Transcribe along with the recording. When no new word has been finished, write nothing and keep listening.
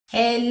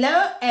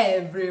Hello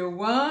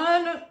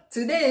everyone.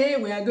 Today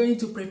we are going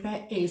to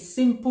prepare a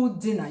simple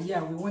dinner.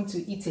 Yeah, we want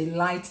to eat a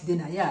light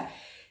dinner. Yeah,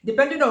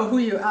 depending on who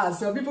you are.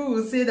 Some people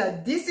will say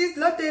that this is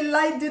not a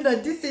light dinner,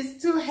 this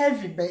is too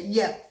heavy, but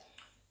yeah,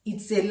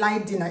 it's a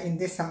light dinner in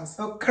this house.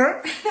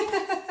 Okay.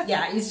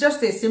 Yeah, it's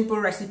just a simple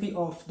recipe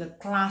of the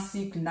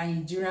classic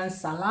Nigerian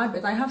salad,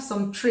 but I have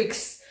some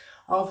tricks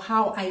of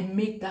how I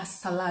make that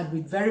salad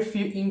with very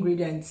few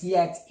ingredients,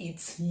 yet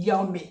it's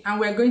yummy. And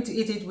we're going to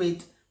eat it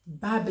with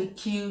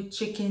barbecue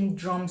chicken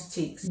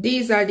drumsticks.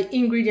 These are the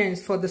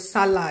ingredients for the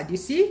salad. You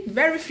see,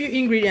 very few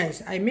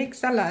ingredients. I make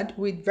salad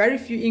with very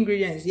few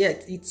ingredients,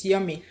 yet it's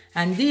yummy.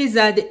 And these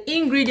are the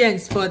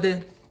ingredients for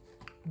the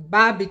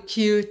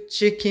barbecue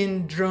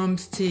chicken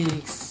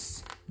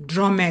drumsticks.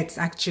 Drumettes,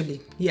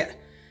 actually. Yeah,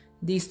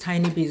 these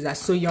tiny bits are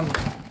so yummy.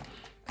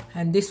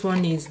 And this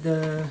one is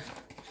the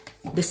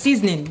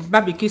seasoning,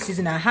 barbecue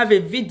seasoning. I have a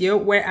video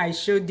where I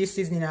showed this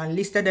seasoning and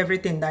listed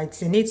everything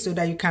that's in it so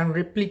that you can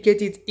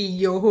replicate it in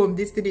your home.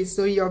 This thing is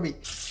so yummy.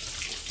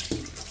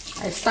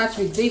 I start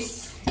with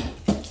this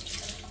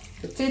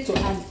potato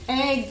and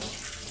egg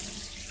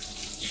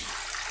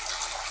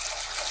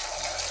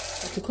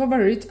to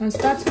cover it and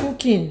start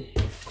cooking.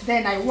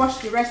 Then I wash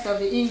the rest of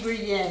the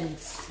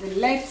ingredients. The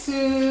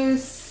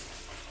lettuce,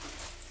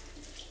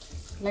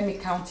 let me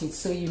count it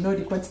so you know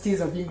the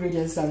quantities of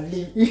ingredients I'm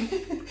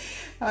using.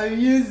 I'm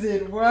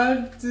using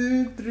 1,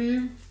 2,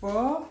 3,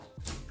 4,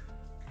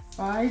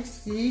 5,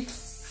 6,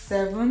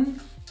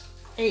 7,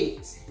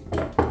 8.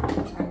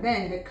 And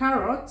then the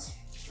carrots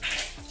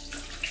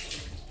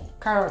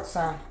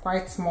are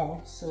quite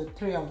small, so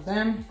 3 of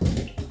them.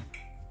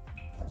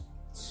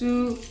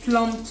 2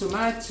 plum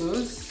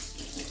tomatoes.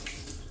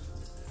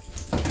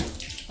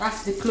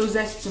 That's the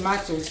closest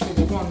tomatoes to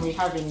the one we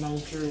have in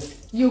Nigeria.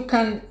 You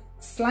can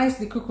slice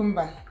the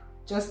cucumber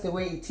just the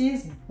way it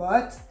is,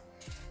 but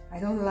I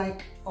don't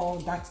like all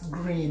that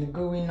green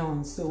going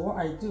on, so what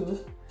I do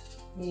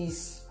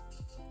is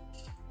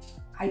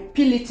I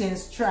peel it in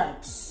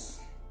stripes.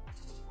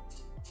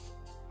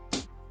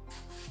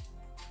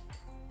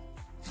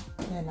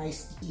 Then I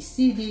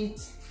seed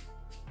it.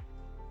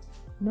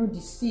 No, the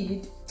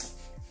seed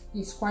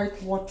is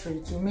quite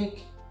watery to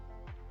make.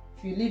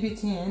 If you leave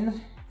it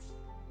in,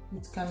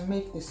 it can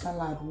make the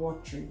salad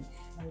watery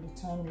by the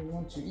time you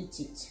want to eat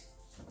it.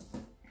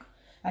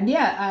 And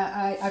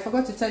yeah, I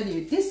forgot to tell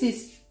you, this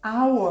is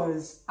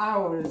hours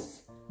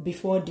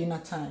before dinner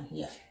time.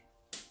 Yeah,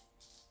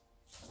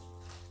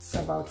 it's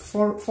about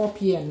 4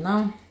 p.m.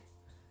 now,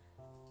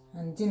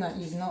 and dinner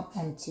is not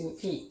until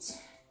 8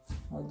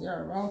 or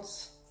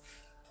thereabouts.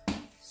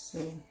 So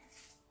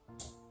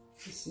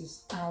this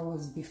is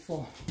hours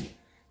before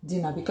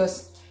dinner,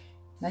 because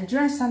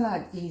Nigerian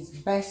salad is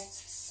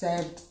best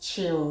served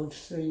chilled,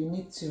 so you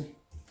need to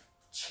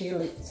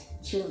chill it.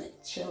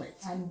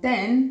 And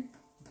then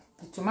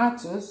the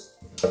tomatoes,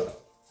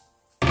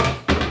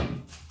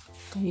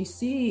 can you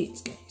see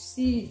it? Can you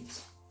see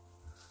it?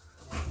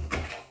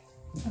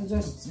 I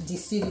just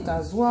de-seed it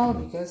as well,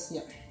 because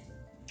yeah,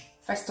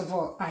 first of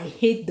all, I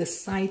hate the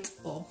sight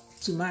of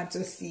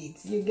tomato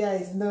seeds. You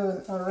guys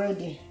know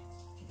already.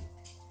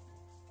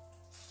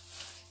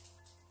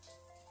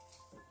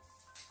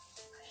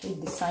 I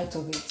hate the sight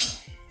of it.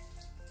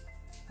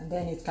 And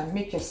then it can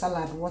make your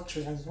salad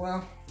watery as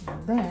well.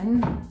 And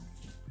then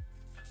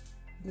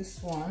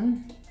this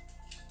one,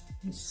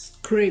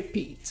 scrape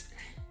it.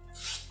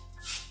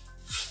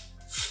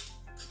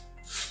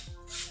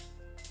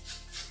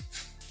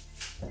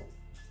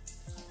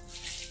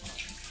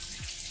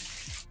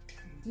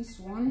 This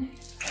one,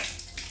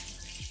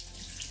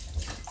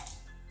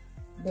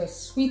 the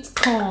sweet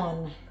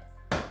corn.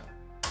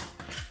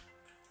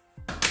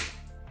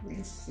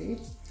 Let's see.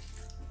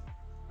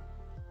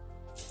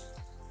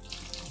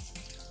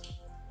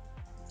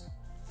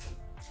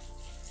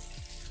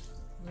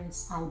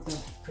 Rinse out the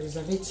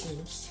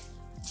preservatives.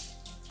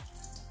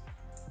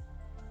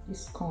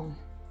 This corn.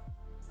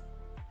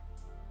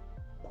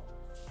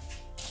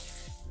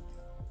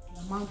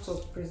 The amount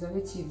of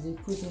preservatives they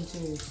put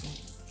into it.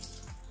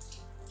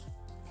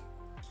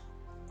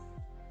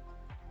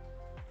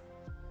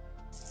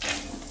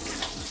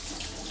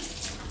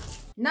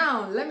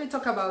 Now, let me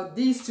talk about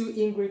these 2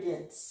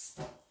 ingredients.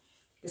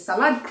 The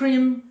salad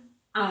cream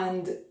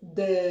and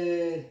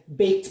the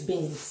baked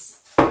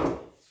beans.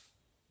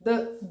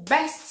 The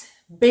best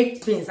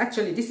baked beans,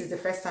 actually this is the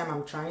first time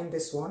I'm trying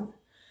this one,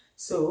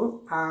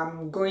 so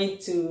I'm going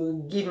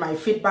to give my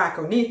feedback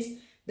on it.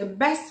 The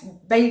best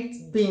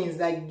baked beans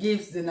that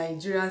gives the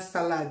Nigerian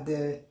salad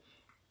the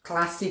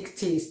classic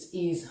taste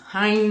is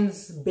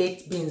Heinz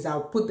baked beans.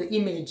 I'll put the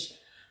image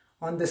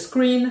on the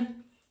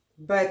screen,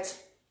 but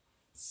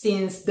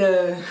since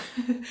the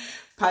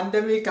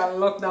pandemic and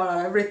lockdown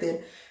and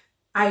everything,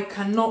 I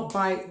cannot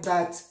buy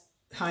that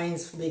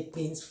Heinz baked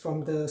beans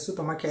from the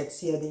supermarkets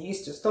here. They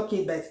used to stock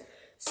it, but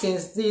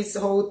since this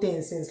whole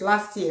thing, since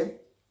last year,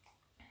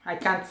 I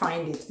can't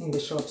find it in the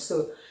shop.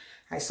 So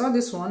I saw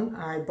this one,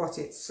 I bought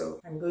it. So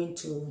I'm going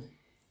to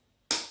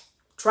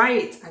try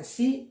it and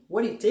see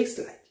what it tastes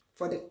like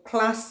for the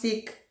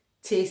classic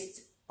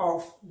taste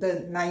of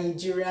the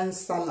Nigerian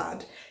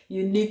salad,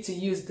 you need to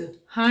use the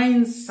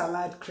Heinz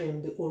salad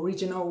cream, the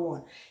original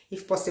one.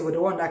 If possible,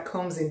 the one that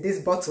comes in this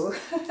bottle.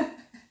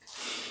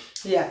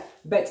 Yeah,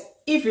 but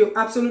if you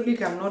absolutely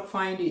cannot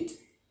find it,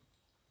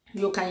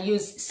 you can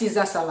use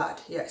Caesar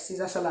salad. Yeah,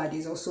 Caesar salad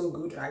is also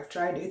good. I've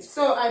tried it.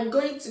 So I'm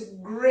going to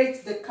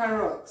grate the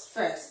carrots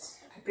first.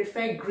 I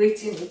prefer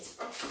grating it.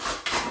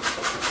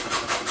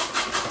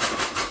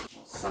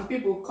 Some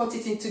people cut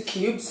it into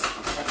cubes.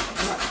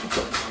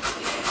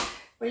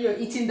 When you're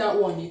eating that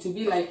one, it will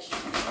be like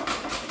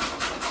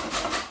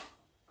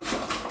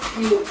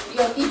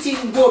you're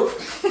eating gold.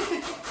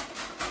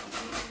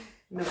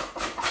 No,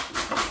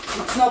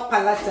 it's not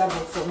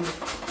palatable for me.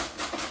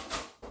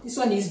 This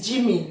one is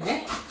gymming,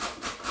 eh?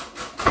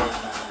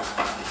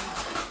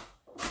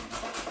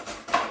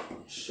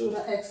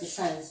 Shoulder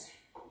exercise.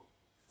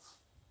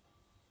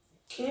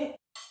 Okay.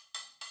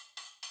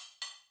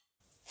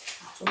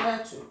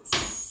 Tomatoes.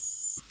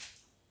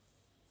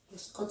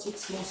 Just cut it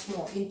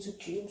small into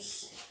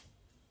cubes.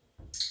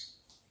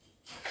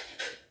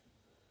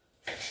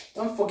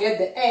 Don't forget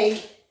the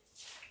egg.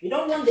 You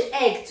don't want the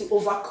egg to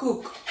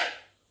overcook.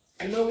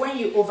 You know, when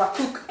you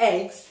overcook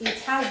eggs, it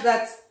has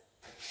that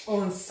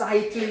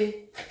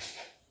unsightly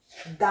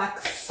dark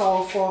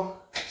sulfur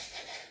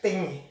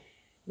thingy.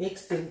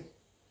 Makes the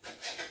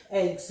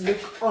eggs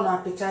look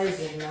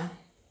unappetizing, man.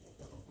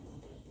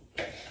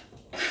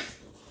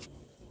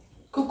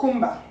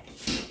 Cucumber.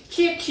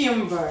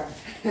 Cucumber.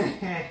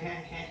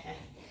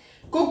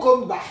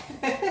 Cucumber.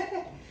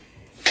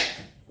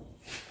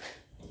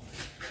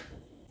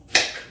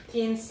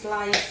 Thin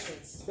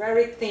slices,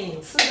 very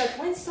thin, so that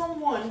when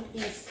someone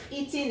is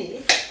eating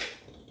it,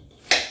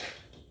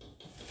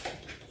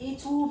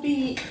 it will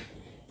be,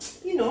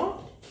 you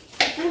know,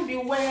 it will be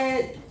where,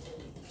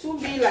 it will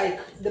be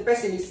like the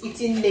person is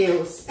eating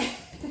nails.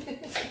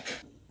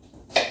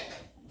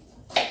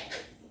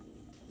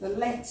 The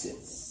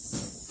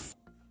lettuce.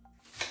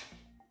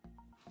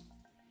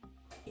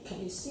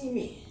 Can you see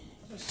me?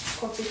 Just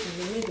cut it in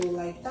the middle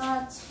like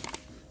that,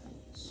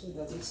 so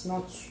that it's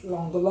not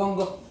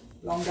longer.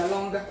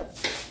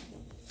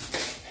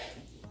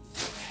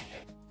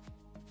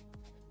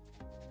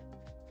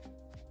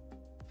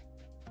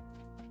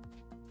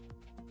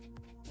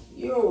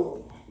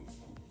 Yo,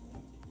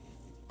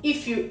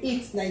 if you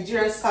eat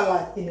Nigerian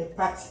salad in a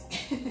party,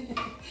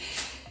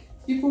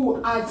 people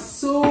will add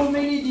so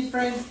many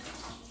different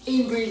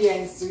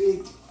ingredients to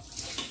it.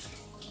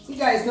 You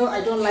guys know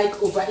I don't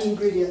like over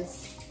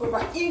ingredients.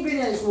 Over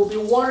ingredients will be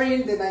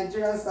worrying the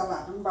Nigerian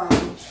salad.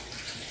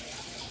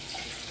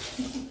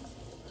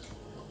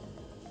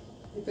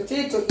 The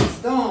potato is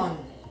done.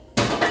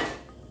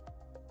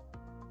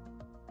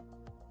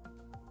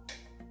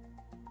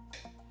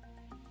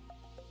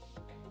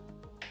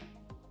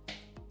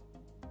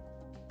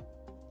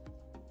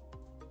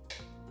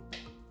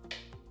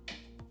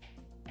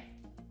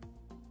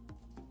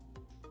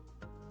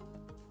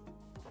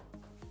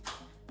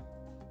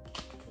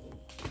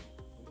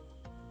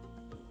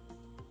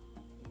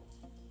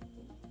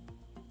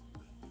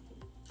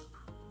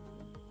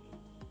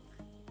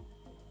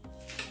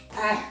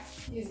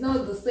 It's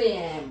not the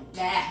same.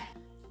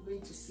 I'm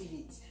going to sieve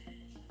it.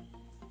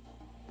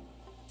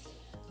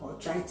 Or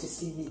try to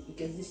sieve it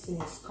because this thing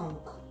is skunk.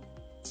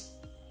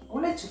 I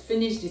wanted to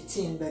finish the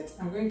tin, but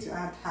I'm going to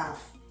add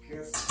half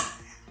because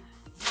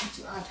I'm going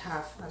to add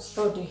half. I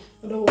stored the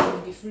other one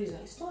in the freezer.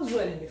 It stores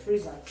well in the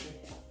freezer actually.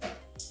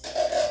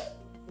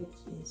 It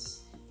is.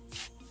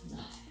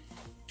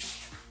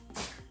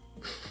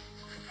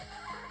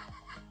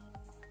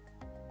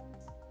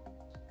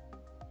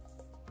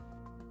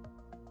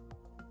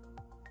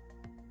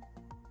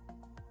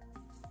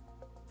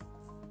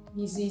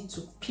 Easy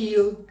to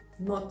peel,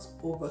 not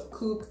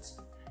overcooked.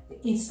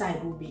 The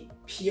inside will be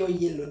pure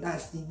yellow.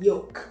 That's the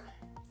yolk,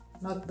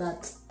 not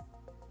that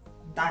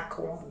dark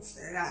ones.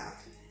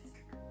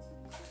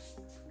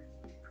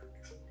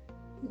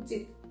 Put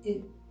it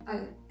in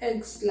an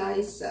egg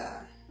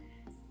slicer.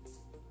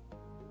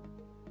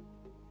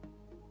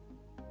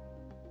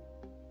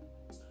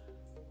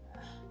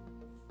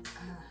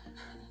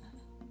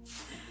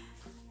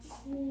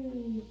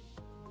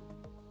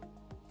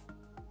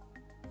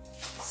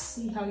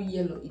 See how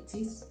yellow it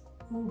is?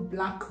 No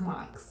black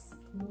marks,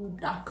 no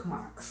dark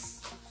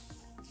marks.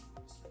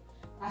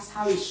 That's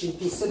how it should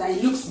be, so that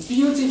it looks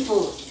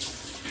beautiful.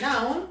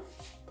 Now,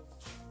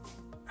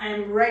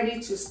 I'm ready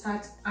to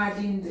start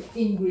adding the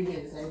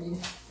ingredients. I mean,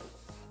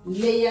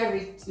 layer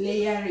it,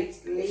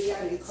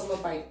 color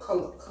by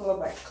color.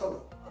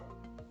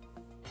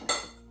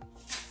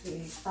 So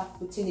you start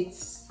putting it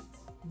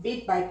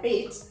bit by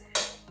bit.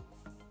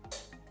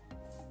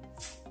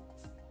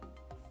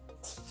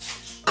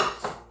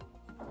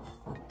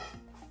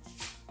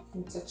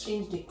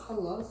 Interchange the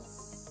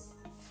colors.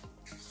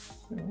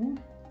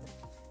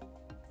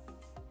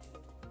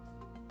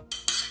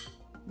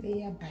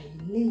 Layer by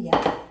layer.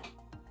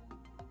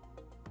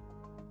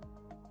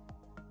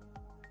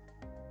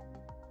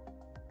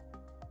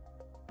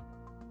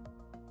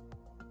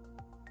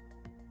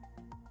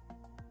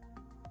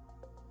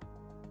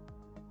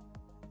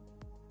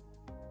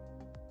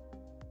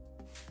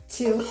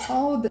 till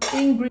all the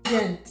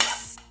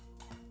ingredients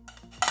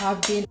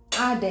have been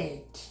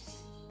added.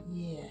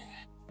 Yeah.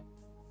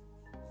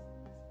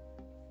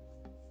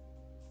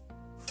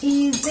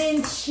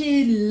 Isn't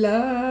she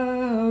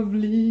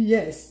lovely?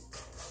 Yes,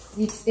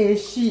 it's a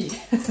she.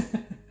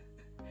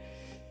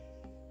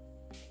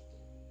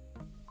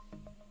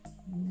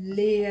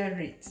 Layer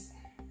it.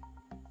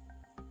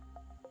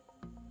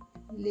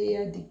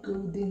 Layer the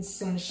golden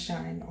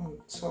sunshine on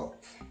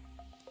top.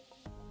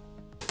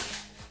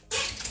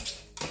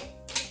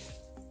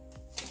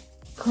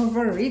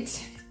 Cover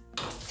it.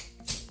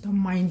 Don't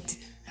mind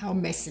how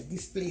messy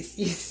this place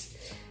is.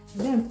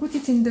 Then put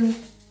it in the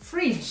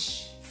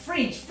fridge.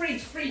 Fridge.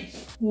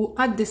 We'll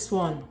add this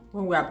one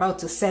when we're about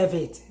to serve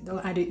it.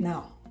 Don't add it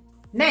now.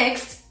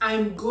 Next,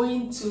 I'm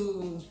going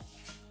to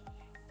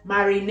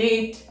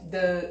marinate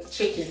the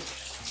chicken.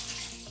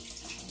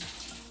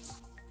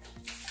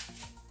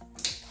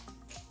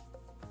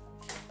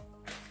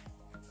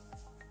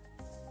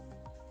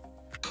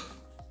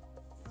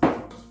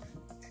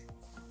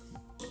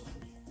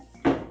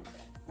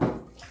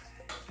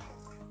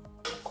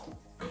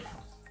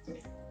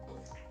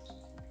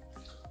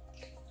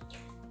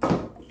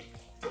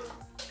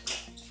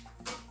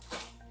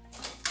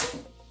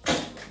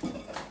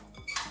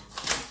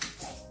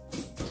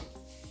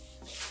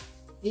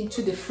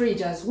 Into the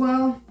fridge as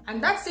well,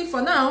 and that's it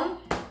for now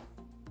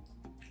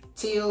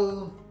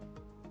till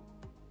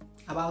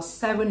about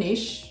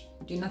 7ish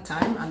dinner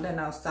time, and then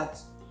I'll start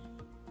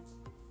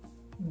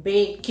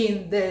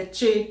baking the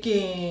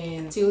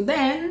chicken. Till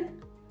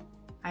then,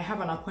 I have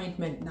an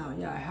appointment now.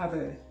 Yeah, I have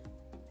a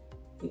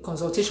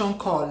consultation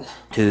call.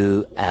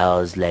 2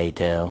 hours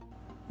later.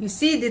 You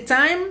see the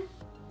time?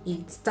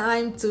 It's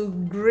time to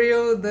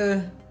grill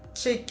the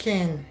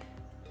chicken.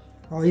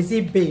 Or is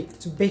it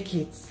baked? To bake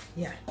it?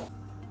 Yeah.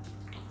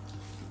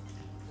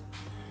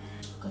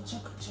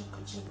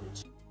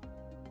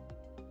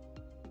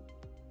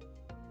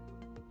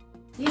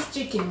 This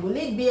chicken, will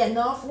it be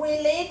enough? Will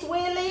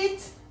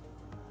it?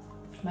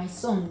 My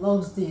son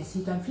loves this.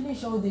 He can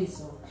finish all this.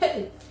 So,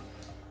 hey,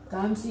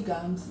 gamsi.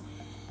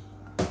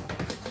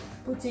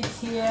 Put it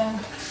here.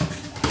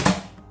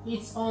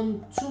 It's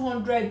on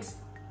 200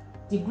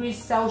 degrees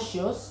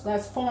Celsius.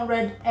 That's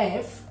 400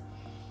 F.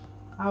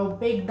 I'll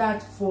bake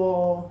that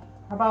for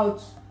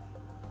about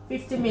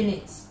 50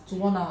 minutes to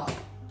 1 hour.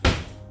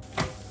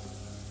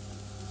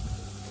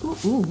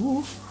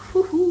 Ooh.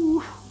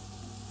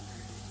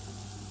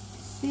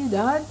 See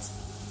that?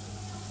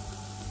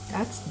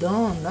 That's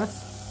done.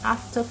 That's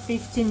after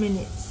 50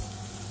 minutes.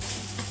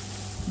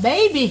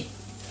 Baby,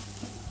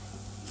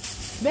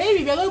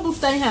 belo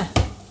bufta here.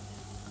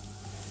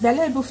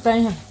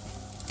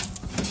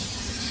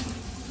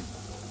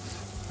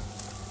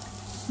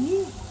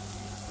 See?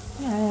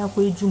 Yeah,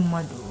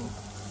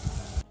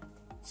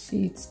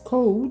 see, it's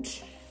cold.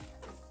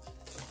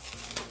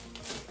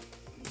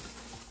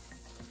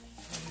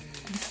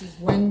 This is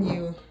when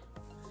you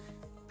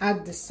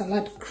add the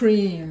salad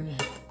cream.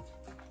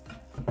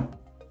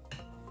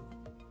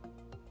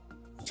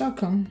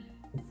 Chuck 'em.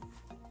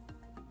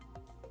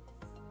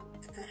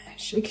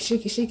 Shake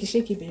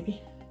it,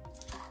 baby.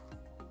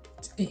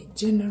 It's a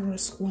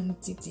generous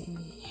quantity.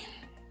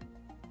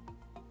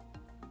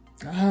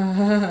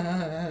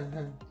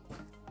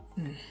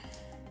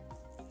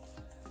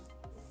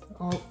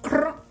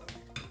 Okra.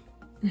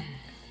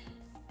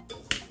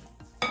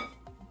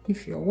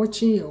 If you're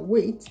watching your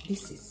weight,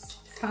 this is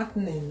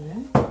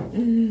fattening.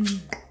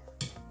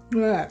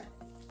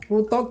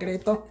 We'll talk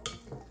later.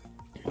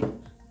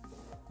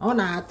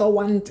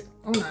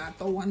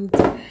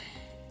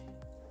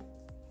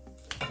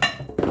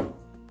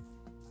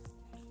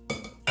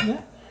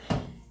 Yeah.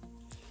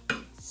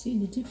 See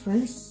the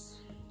difference?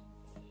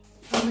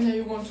 How many are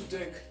you going to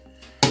take?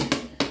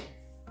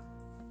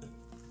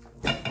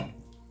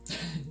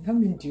 How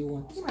many do you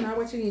want? When I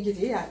watching it,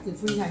 yeah,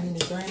 if we have in the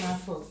join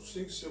for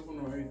 6, 7,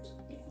 or 8.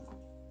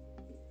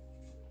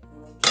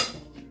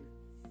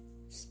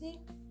 See?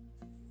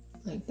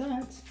 Like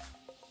that.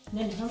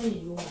 Then how many do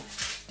you want?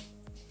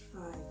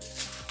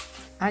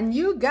 5. And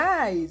you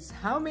guys,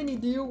 how many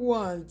do you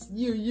want?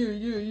 You.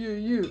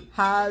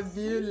 Have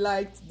you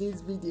liked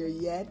this video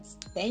yet?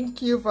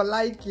 Thank you for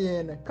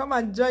liking. Come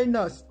and join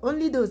us.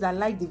 Only those that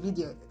like the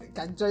video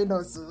can join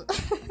us.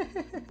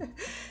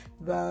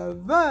 Bye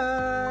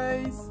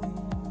bye. See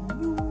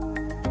you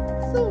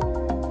soon.